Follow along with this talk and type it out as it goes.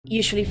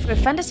Usually for a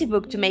fantasy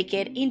book to make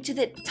it into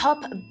the top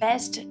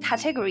best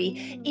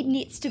category, it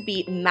needs to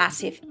be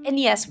massive. And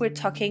yes, we're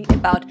talking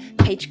about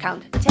page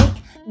count. Take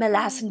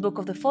Malazan Book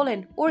of the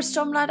Fallen or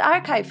Stormlight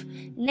Archive,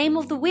 Name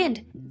of the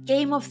Wind,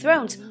 Game of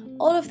Thrones.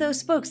 All of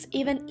those books,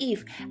 even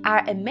if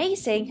are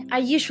amazing, are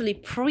usually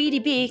pretty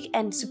big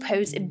and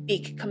suppose a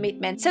big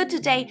commitment. So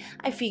today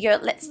I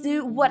figured let's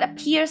do what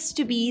appears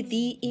to be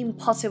the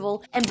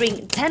impossible and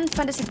bring 10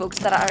 fantasy books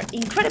that are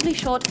incredibly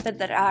short but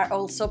that are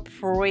also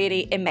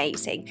pretty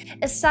amazing.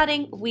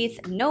 Starting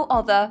with no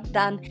other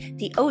than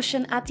The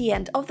Ocean at the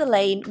End of the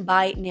Lane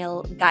by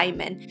Neil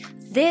Gaiman.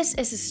 This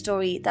is a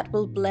story that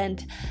will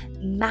blend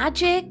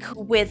magic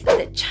with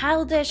the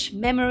childish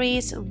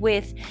memories,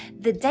 with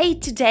the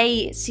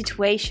day-to-day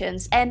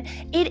situations, and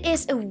it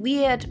is a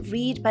weird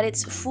read, but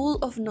it's full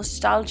of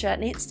nostalgia,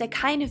 and it's the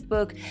kind of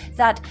book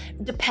that,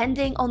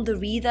 depending on the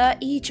reader,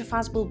 each of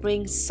us will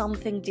bring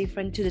something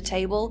different to the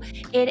table.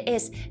 It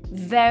is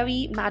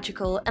very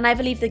magical, and I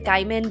believe that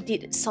Gaiman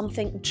did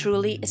something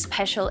truly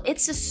special.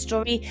 It's a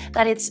story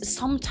that it's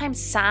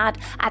sometimes sad,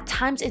 at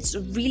times it's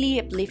really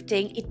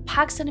uplifting, it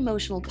packs an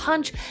emotional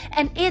punch,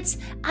 and it's,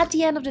 at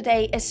the end of the day,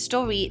 a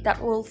story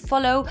that will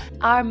follow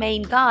our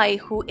main guy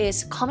who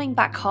is coming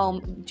back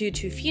home due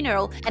to a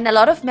funeral, and a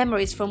lot of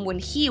memories from when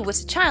he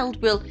was a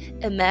child will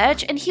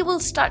emerge, and he will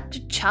start to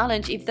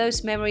challenge if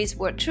those memories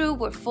were true,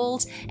 were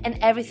false, and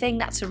everything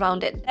that's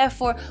around it.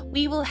 Therefore,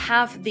 we will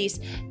have these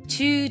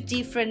two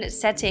different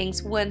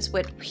settings, once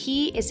when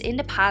he is in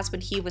the past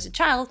when he was a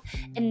child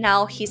and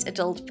now his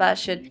adult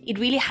version. It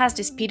really has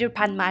this Peter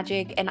Pan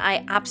magic and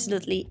I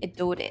absolutely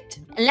adored it.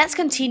 And let's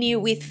continue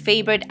with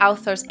favorite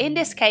authors, in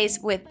this case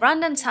with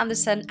Brandon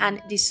Sanderson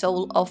and The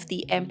Soul of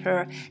the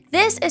Emperor.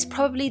 This is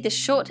probably the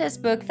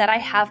shortest book that I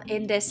have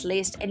in this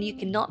list, and you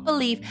cannot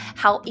believe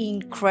how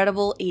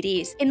incredible it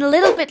is. In a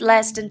little bit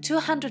less than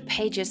 200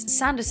 pages,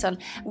 Sanderson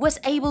was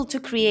able to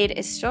create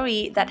a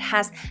story that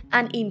has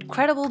an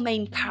incredible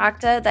main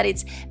character, that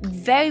it's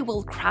very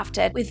well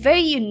crafted with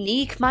very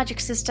unique magic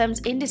systems.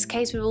 In this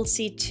case we will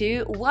see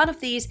two. One of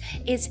these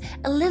is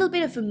a little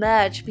bit of a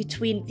merge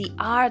between the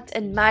art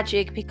and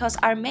magic, because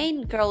our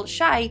main girl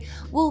Shai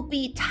will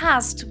be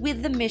tasked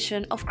with the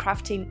mission of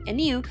crafting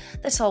anew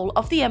the soul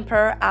of the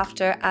Emperor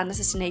after an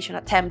assassination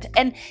attempt.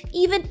 And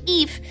even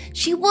if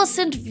she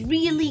wasn't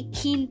really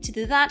keen to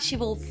do that, she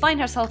will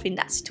find herself in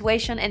that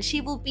situation and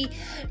she will be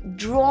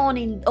drawn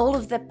in all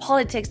of the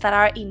politics that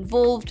are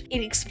involved.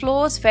 It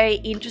explores very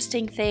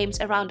interesting themes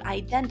around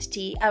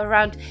identity,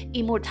 around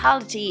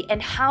immortality,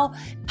 and how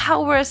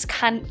powers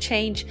can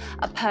change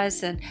a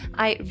person.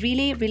 I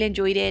really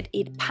enjoyed it.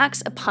 It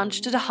packs a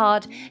punch to the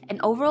heart, and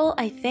overall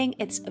I think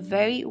it's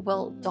very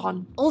well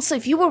done. Also,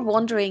 if you were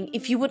wondering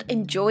if you would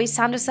enjoy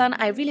Sanderson,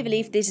 I really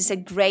believe this is a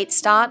great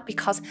start,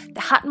 because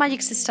the hat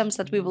magic systems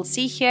that we will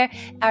see here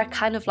are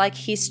kind of like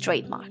his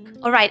trademark.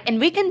 Alright, and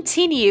we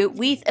continue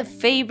with a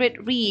favorite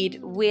read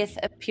with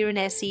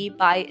Piranesi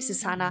by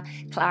Susanna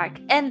Clark.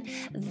 And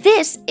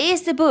this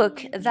is the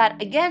book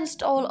that,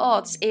 against all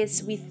odds,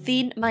 is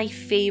within my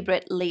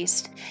favorite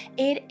list.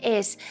 It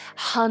is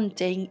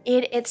haunting,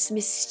 it's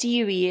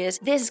mysterious.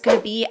 This is going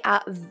to be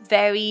a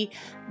very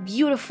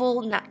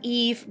beautiful,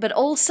 naive, but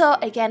also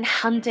again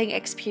hunting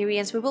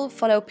experience. We will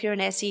follow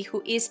Piranesi,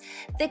 who is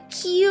the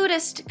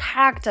cutest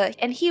character,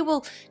 and he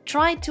will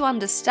try to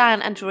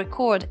understand and to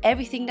record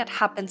everything that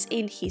happens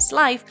in his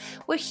life,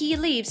 where he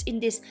lives in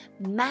this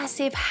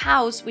massive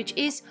house which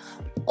is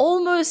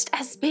almost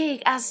as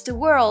big as the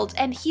world,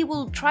 and he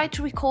will try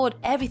to record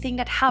everything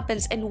that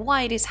happens and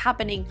why it is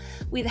happening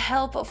with the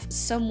help of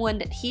someone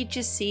that he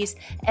just sees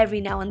every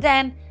now and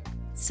then.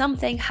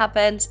 Something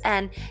happens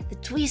and the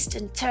twists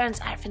and turns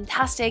are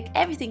fantastic.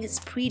 Everything is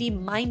pretty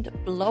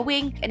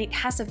mind-blowing, and it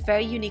has a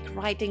very unique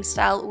writing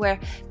style where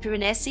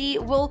Piranesi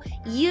will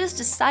use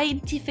the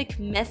scientific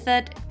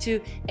method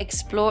to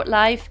explore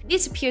life.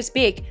 This appears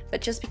big,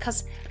 but just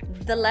because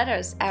the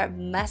letters are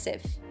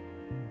massive.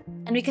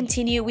 And we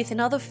continue with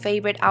another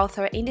favorite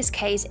author. In this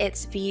case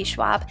it's V.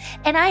 Schwab,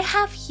 and I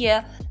have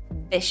here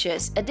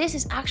Vicious. This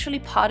is actually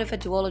part of a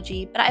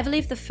duology, but I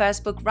believe the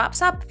first book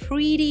wraps up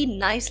pretty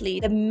nicely.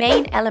 The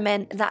main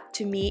element that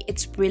to me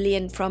it's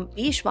brilliant from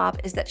B. Schwab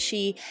is that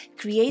she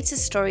creates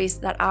stories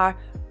that are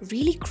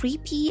really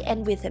creepy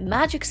and with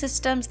magic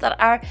systems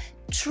that are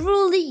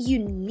truly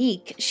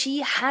unique. She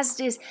has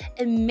this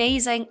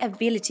amazing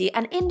ability,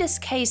 and in this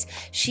case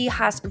she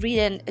has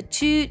written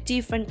two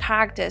different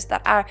characters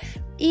that are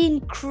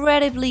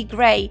incredibly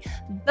great.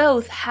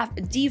 Both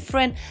have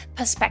different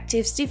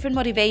perspectives, different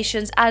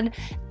motivations, and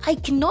I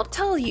cannot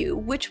tell you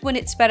which one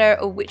it's better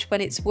or which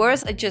one it's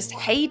worse. I just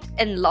hate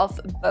and love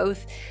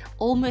both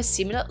almost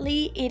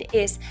similarly. It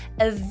is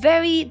a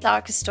very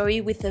dark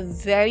story with a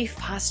very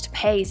fast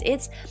pace.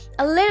 It's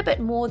a little bit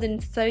more than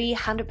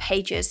 300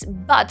 pages,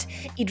 but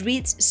it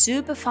reads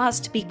super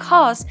fast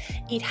because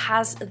it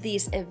has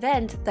this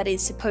event that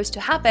is supposed to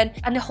happen,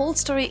 and the whole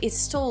story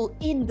is told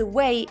in the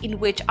way in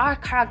which our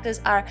characters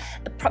are are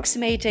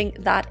approximating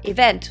that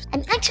event.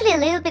 I'm actually a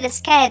little bit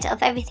scared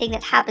of everything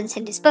that happens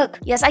in this book.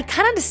 Yes, I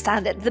can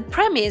understand it. The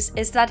premise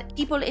is that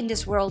people in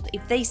this world,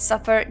 if they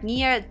suffer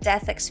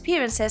near-death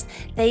experiences,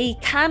 they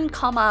can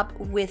come up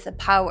with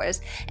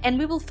powers. And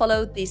we will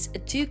follow these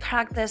two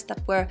characters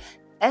that were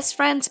best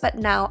friends but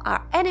now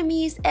are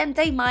enemies, and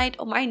they might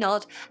or might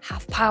not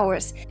have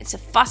powers. It's a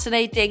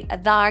fascinating, a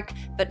dark,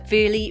 but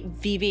really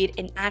vivid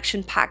and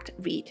action-packed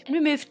read. And we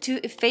move to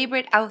a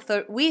favorite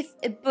author with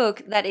a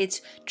book that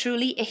is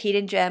truly a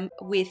hidden gem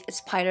with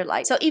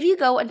Spiderlight. So if you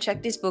go and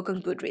check this book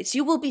on Goodreads,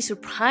 you will be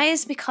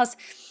surprised because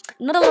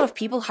not a lot of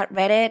people have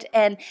read it,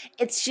 and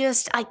it's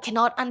just, I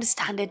cannot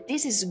understand it.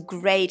 This is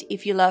great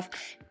if you love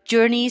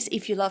journeys,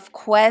 if you love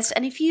quests,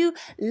 and if you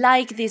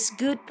like this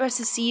good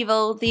versus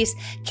evil, this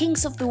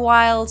Kings of the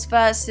Wilds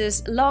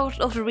versus Lord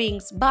of the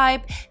Rings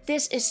vibe.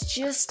 This is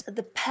just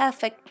the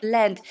perfect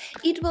blend.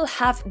 It will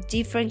have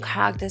different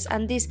characters,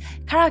 and these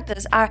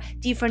characters are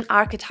different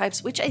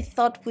archetypes, which I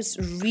thought was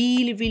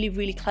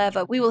really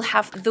clever. We will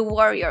have the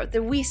warrior,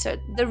 the wizard,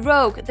 the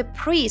rogue, the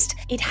priest.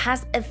 It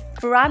has a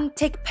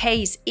frantic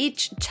pace.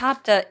 Each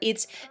chapter,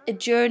 it's a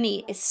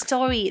journey, a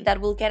story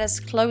that will get us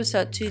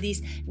closer to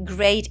this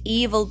great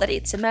evil that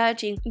it's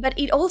emerging, but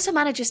it also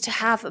manages to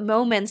have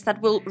moments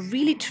that will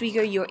really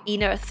trigger your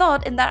inner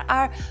thought and that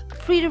are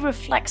pretty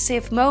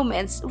reflexive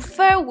moments.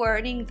 Fair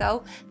warning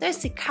though,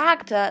 there's a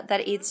character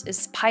that is a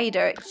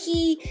spider.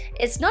 He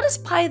is not a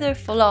spider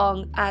for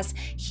long as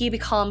he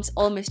becomes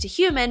almost a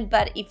human,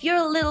 but if you're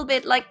a little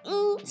bit like,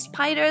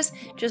 spiders,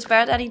 just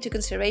bear that into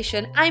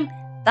consideration. I'm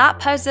that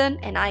person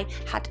and I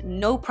had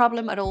no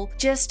problem at all.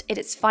 Just, it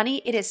is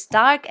funny, it is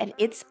dark, and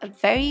it's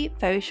very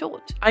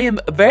short. I am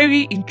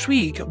very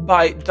intrigued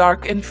by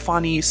dark and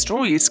funny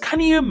stories.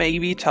 Can you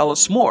maybe tell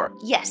us more?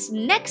 Yes,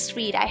 next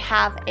read I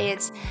have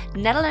is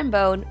Nettle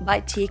Bone by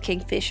T.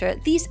 Kingfisher.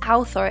 This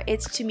author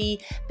is to me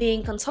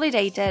being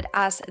consolidated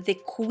as the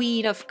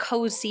queen of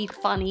cozy,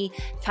 funny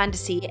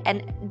fantasy,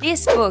 and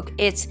this book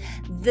is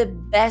the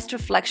best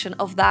reflection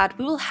of that.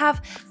 We will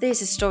have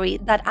this story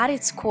that at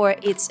its core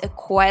it's a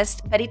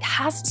quest, but it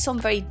has some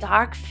very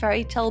dark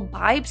fairy tale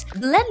vibes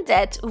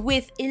blended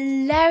with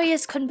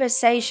hilarious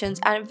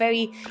conversations and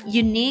very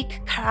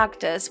unique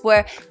characters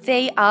where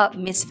they are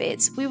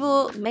misfits. We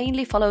will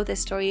mainly follow the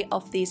story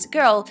of this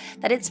girl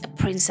that it's a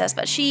princess,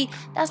 but she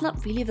does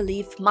not really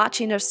believe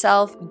much in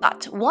herself.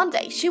 But one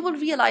day she will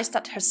realize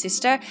that her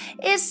sister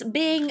is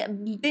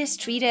being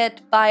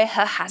mistreated by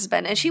her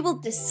husband, and she will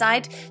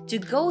decide to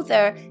go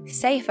there,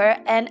 save her,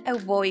 and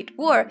avoid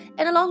war.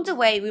 And along the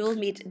way we will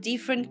meet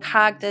different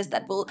characters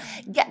that will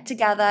get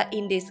together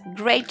in this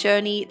great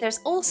journey. There's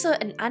also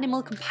an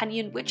animal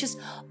companion which is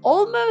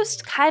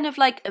almost kind of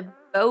like a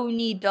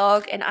bony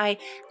dog, and I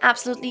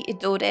absolutely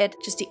adored it.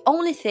 Just the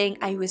only thing,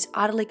 I was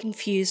utterly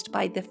confused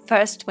by the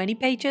first 20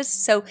 pages.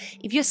 So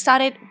if you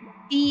started,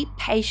 be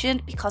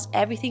patient because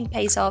everything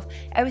pays off,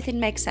 everything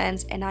makes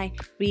sense, and I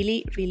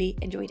really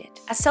enjoyed it.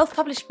 A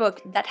self-published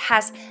book that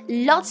has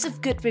lots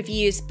of good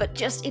reviews, but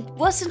just it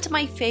wasn't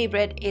my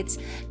favorite. It's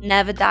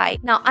Never Die.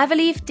 Now, I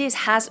believe this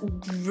has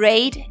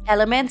great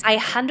elements. I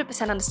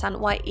 100% understand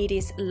why it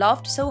is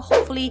loved, so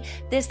hopefully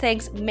these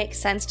things make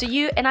sense to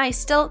you, and I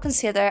still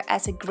consider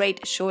as a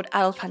great short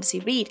adult fantasy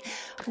read.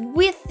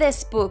 With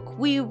this book,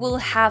 we will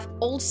have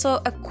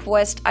also a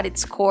quest at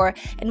its core,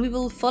 and we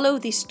will follow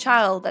this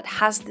child that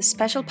has the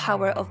special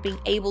power of being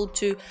able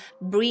to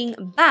bring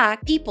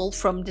back people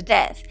from the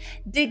dead.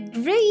 The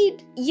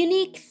great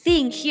unique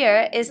thing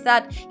here is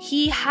that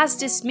he has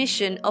this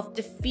mission of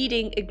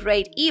defeating a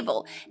great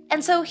evil,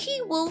 and so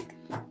he will,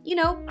 you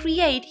know,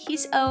 create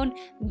his own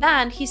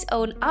band, his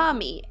own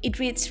army. It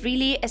reads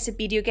really as a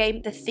video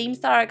game. The themes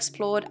that are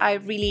explored are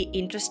really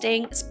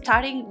interesting,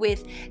 starting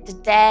with the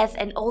death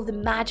and all the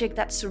magic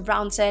that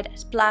surrounds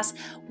it, plus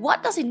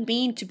what does it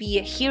mean to be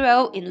a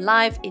hero in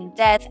life, in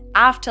death,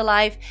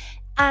 afterlife.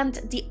 And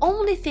the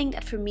only thing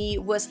that for me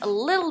was a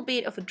little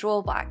bit of a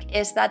drawback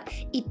is that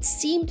it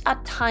seemed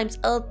at times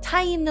a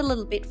tiny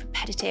little bit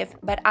repetitive,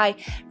 but I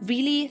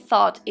really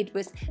thought it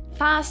was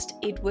fast,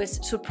 it was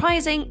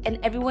surprising, and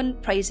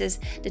everyone praises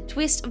the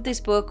twist of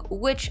this book,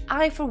 which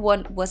I for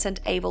one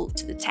wasn't able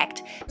to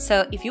detect.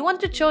 So if you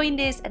want to join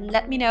this and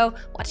let me know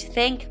what you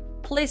think,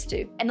 please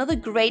do. Another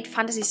great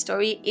fantasy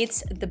story,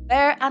 it's The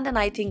Bear and the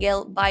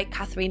Nightingale by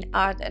Catherine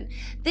Arden.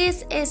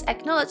 This is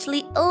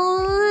acknowledgedly a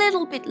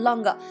little bit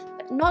longer,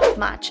 but not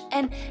much,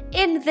 and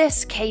in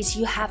this case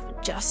you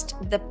have just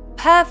the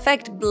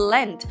perfect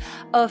blend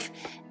of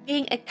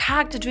being a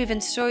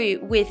character-driven story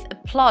with a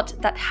plot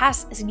that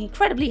has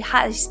incredibly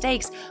high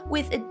stakes,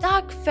 with a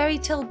dark fairy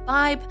tale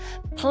vibe,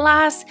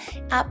 plus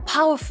a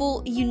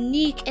powerful,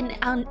 unique, and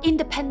an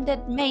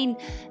independent main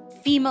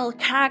female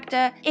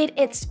character.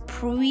 It's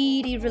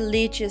pretty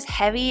religious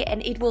heavy,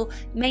 and it will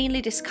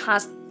mainly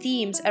discuss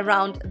themes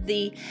around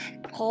the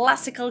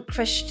classical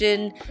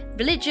Christian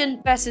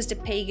religion versus the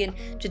pagan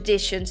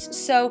traditions.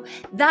 So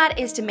that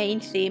is the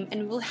main theme,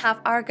 and we'll have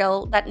our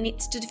girl that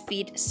needs to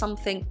defeat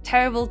something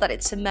terrible that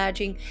it's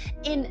emerging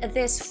in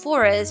this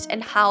forest,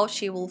 and how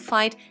she will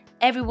fight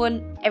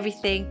everyone,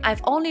 everything.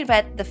 I've only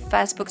read the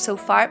first book so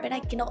far, but I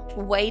cannot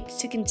wait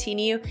to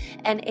continue,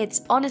 and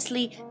it's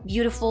honestly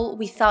beautiful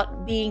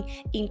without being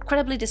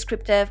incredibly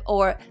descriptive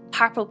or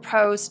purple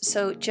prose,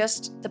 so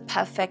just the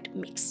perfect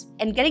mix.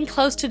 And getting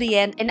close to the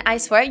end, and I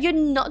swear you're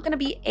not gonna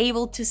be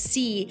able to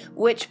see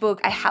which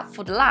book I have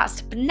for the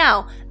last, but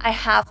now I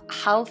have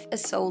Half a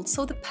Soul,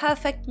 so the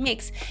perfect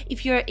mix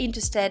if you're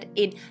interested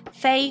in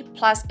Fae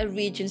plus a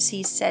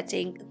Regency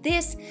setting.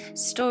 This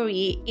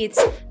story,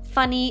 it's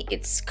funny,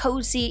 it's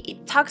cozy,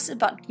 it talks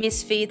about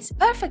misfits,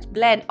 perfect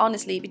blend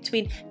honestly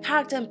between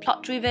character and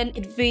plot driven.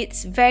 It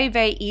reads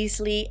very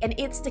easily, and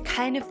it's the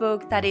kind of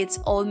book that it's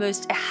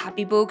almost a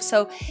happy book,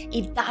 so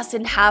it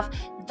doesn't have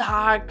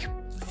dark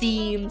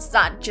themes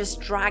that just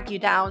drag you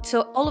down.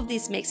 So all of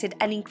this makes it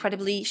an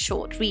incredibly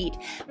short read.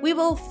 We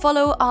will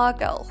follow our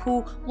girl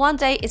who one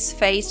day is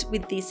faced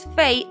with this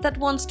fate that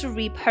wants to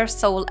rip her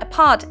soul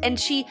apart, and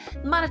she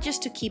manages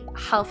to keep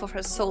half of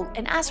her soul,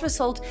 and as a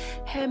result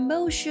her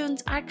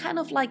emotions are kind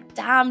of like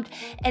damned,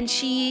 and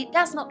she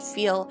does not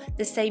feel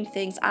the same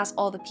things as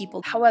other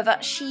people. However,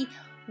 she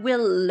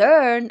will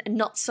learn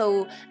not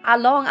so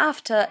long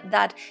after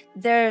that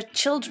there are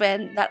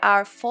children that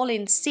are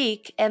falling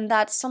sick and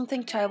that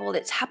something terrible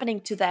is happening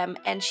to them,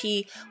 and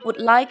she would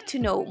like to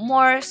know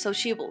more, so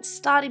she will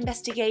start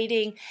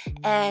investigating,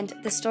 and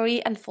the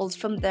story unfolds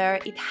from there.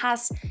 It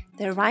has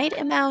the right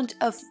amount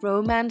of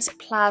romance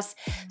plus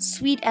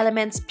sweet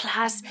elements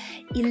plus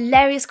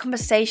hilarious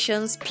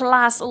conversations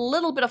plus a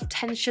little bit of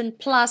tension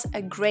plus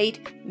a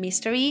great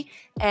mystery,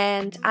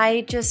 and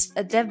I just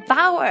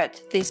devoured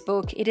this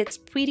book. It is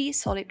pretty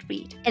solid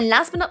read. And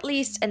last but not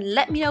least, and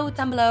let me know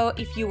down below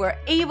if you were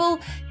able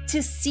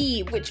to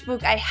see which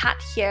book I had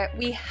here,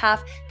 we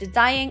have The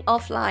Dying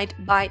of Light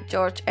by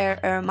George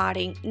R.R.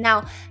 Martin.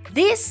 Now,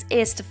 this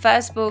is the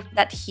first book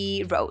that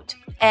he wrote,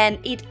 and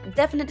it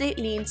definitely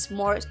leans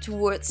more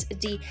towards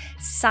the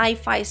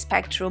sci-fi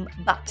spectrum,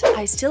 but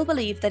I still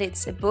believe that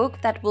it's a book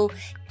that will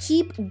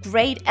keep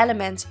great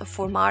elements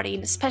for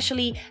Martin,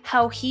 especially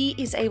how he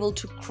is able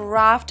to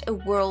craft a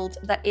world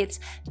that it's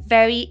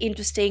very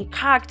interesting,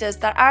 characters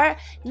that are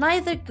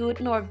neither good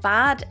nor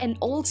bad, and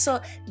also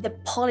the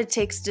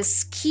politics, the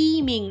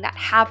scheming that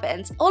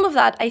happens. All of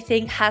that I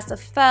think has a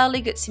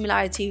fairly good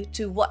similarity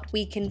to what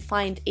we can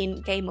find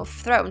in Game of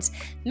Thrones.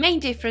 Main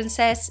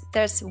differences,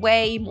 there's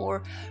way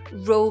more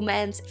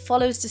romance, it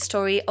follows the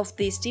story of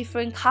these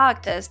different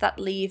characters that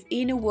live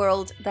in a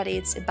world that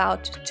is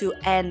about to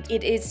end.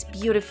 It is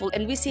beautiful,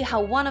 and we see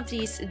how one of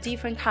these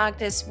different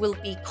characters will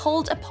be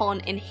called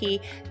upon, and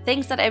he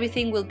thinks that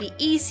everything will be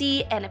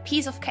easy and a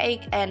piece of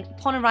cake, and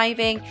upon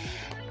arriving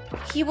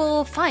he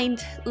will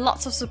find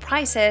lots of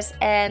surprises,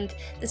 and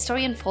the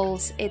story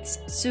unfolds. It's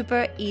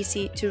super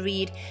easy to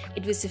read.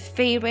 It was a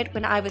favorite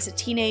when I was a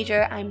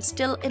teenager. I'm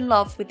still in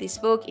love with this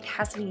book. It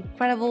has an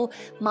incredible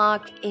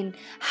mark in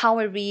how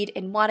I read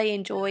and what I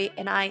enjoy,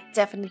 and I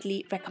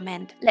definitely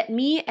recommend. Let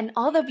me and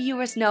other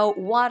viewers know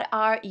what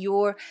are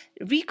your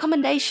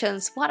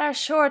recommendations, what are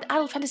short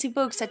adult fantasy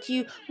books that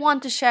you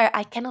want to share.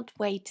 I cannot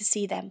wait to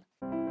see them.